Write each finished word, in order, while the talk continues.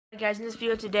Guys, in this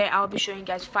video today, I'll be showing you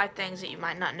guys 5 things that you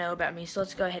might not know about me. So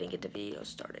let's go ahead and get the video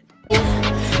started.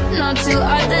 Not two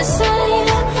are the same.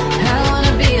 I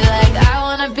wanna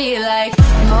be like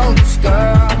most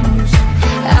girls.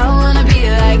 I wanna be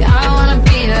like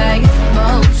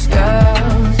most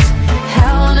girls.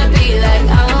 I wanna be like.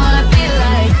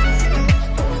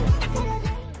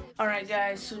 Alright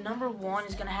guys, so number 1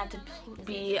 is gonna have to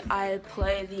be I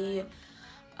play the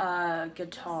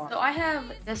guitar. So I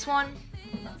have this one.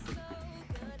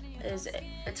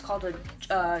 It's called a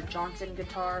Johnson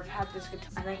guitar. I've had this guitar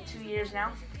I think 2 years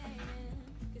now,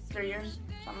 3 years,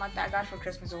 something like that. I got it for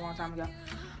Christmas a long time ago.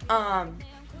 I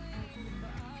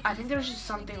think there's just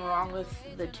something wrong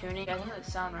with the tuning. I think it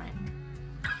doesn't sound right.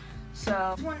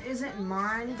 So this one isn't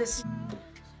mine. This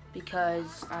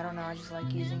because I don't know. I just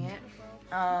like using it.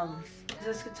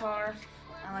 This guitar,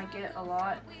 I like it a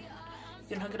lot.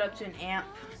 You can hook it up to an amp,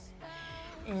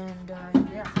 and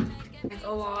yeah, it's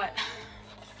a lot.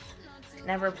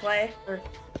 Never play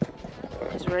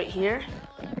is right here.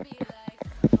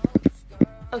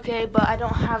 Okay, but I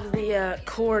don't have the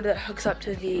cord that hooks up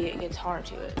to the guitar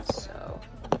to it, so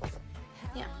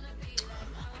yeah.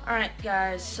 Alright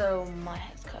guys, so my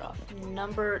head's cut off.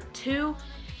 Number 2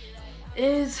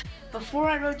 is, before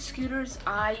I rode scooters,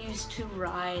 I used to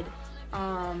ride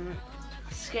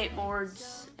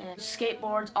skateboards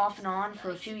off and on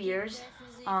for a few years.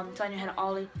 So I knew how to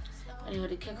ollie, I knew how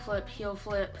to kickflip, heel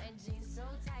flip,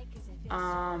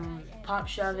 pop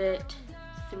shove it,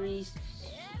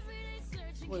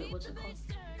 what's it called?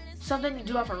 Something you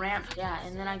do off a ramp. Yeah,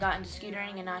 and then I got into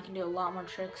scootering, and now I can do a lot more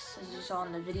tricks, as you saw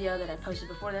in the video that I posted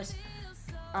before this.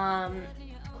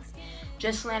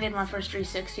 Just landed my first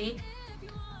 360.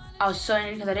 I was so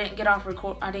angry because I didn't get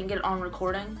it on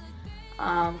recording.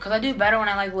 Because I do better when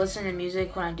I like listen to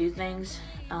music when I do things.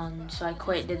 So I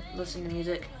did listen to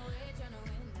music,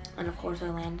 and of course I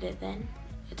landed it. Then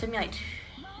it took me like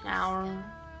an hour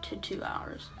to 2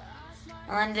 hours.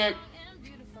 I landed it,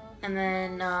 and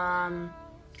then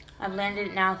I've landed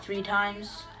it now 3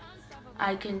 times.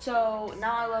 So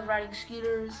now I love riding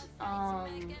scooters.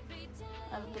 I've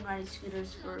been riding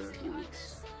scooters for a few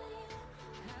weeks.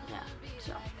 Yeah.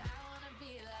 So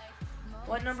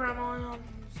what number am I on?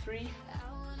 3?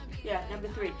 Yeah, number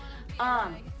 3.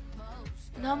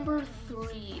 Number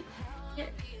 3.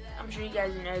 I'm sure you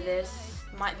guys know this.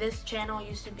 This channel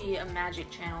used to be a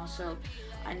magic channel, so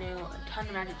I knew a ton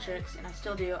of magic tricks, and I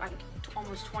still do. I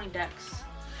almost 20 decks,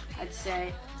 I'd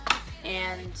say.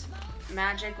 And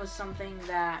magic was something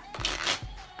that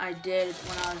I did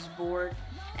when I was bored,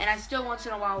 and I still once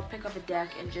in a while pick up a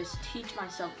deck and just teach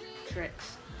myself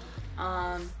tricks,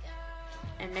 and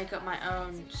make up my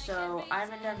own. So I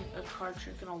haven't done a card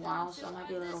trick in a while, so I might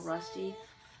be a little rusty,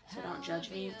 so don't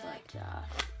judge me, but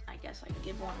I guess I can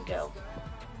give one a go.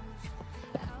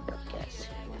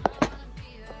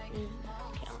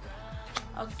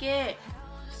 Okay,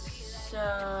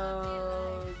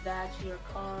 so that's your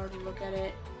card. Look at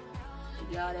it. You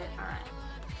got it. Alright.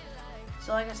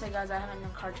 So like I said, guys, I haven't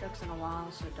done card tricks in a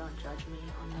while, so don't judge me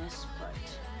on this, but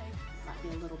it might be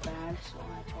a little bad, so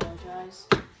I apologize.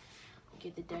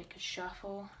 Give the deck a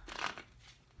shuffle.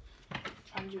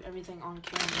 Trying to do everything on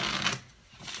camera.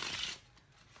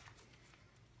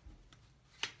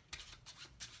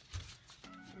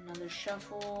 Another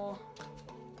shuffle.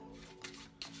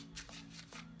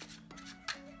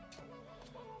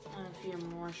 And a few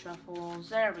more shuffles.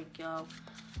 There we go.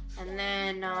 And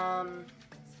then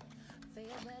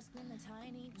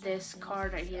this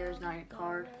card right here is not your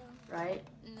card, right?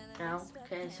 No?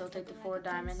 Okay, so we'll take the 4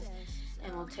 diamonds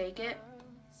and we'll take it.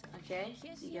 Okay, so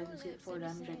you guys can see the 4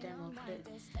 diamonds right there, and we'll put it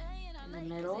in the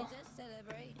middle.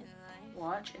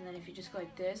 Watch, and then if you just go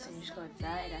like this and you just go like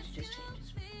that, it actually just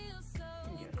changes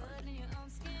into your card.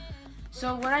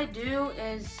 So what I do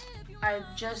is I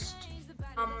just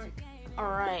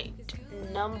alright,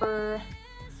 number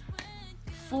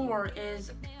 4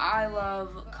 is I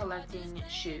love collecting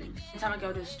shoes. Every time I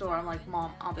go to a store, I'm like,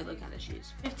 Mom, I'll be looking at the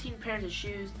shoes. 15 pairs of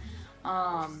shoes.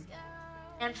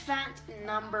 In fact,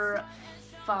 number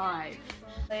 5,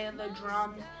 play the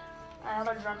drums. I have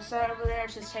a drum set over there.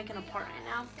 It's just taken apart right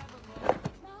now.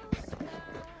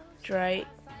 It's right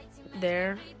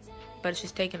there, but it's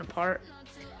just taken apart.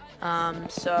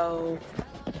 So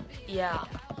yeah,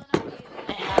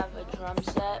 I have a drum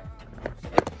set.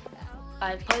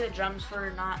 I've played the drums for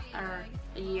a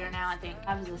year now, I think.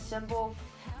 I have a cymbal,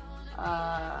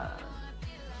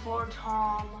 4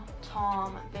 tom,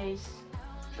 bass,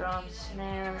 drum,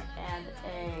 snare, and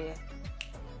a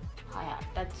hi-hat.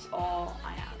 That's all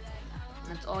I have.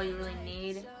 And that's all you really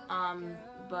need.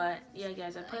 but yeah,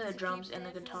 guys, I play the drums and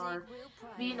the guitar.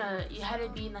 You had to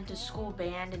be in like the school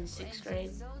band in 6th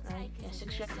grade, right? Yeah,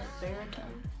 6th grade, like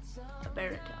a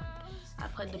baritone. I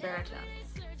played the baritone.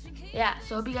 Yeah,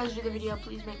 so hope you guys enjoyed the video.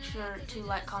 Please make sure to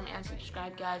like, comment, and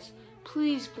subscribe, guys.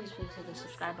 Please hit the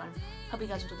subscribe button. Hope you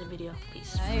guys enjoyed the video.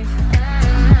 Peace.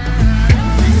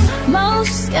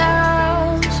 Most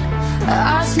girls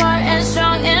are smart and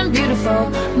strong and beautiful.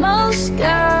 Most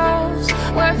girls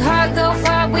work hard, go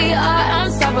far, we are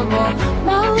unstoppable.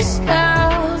 Most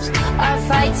girls are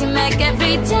fighting back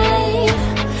every day.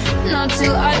 No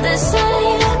two are the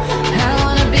same.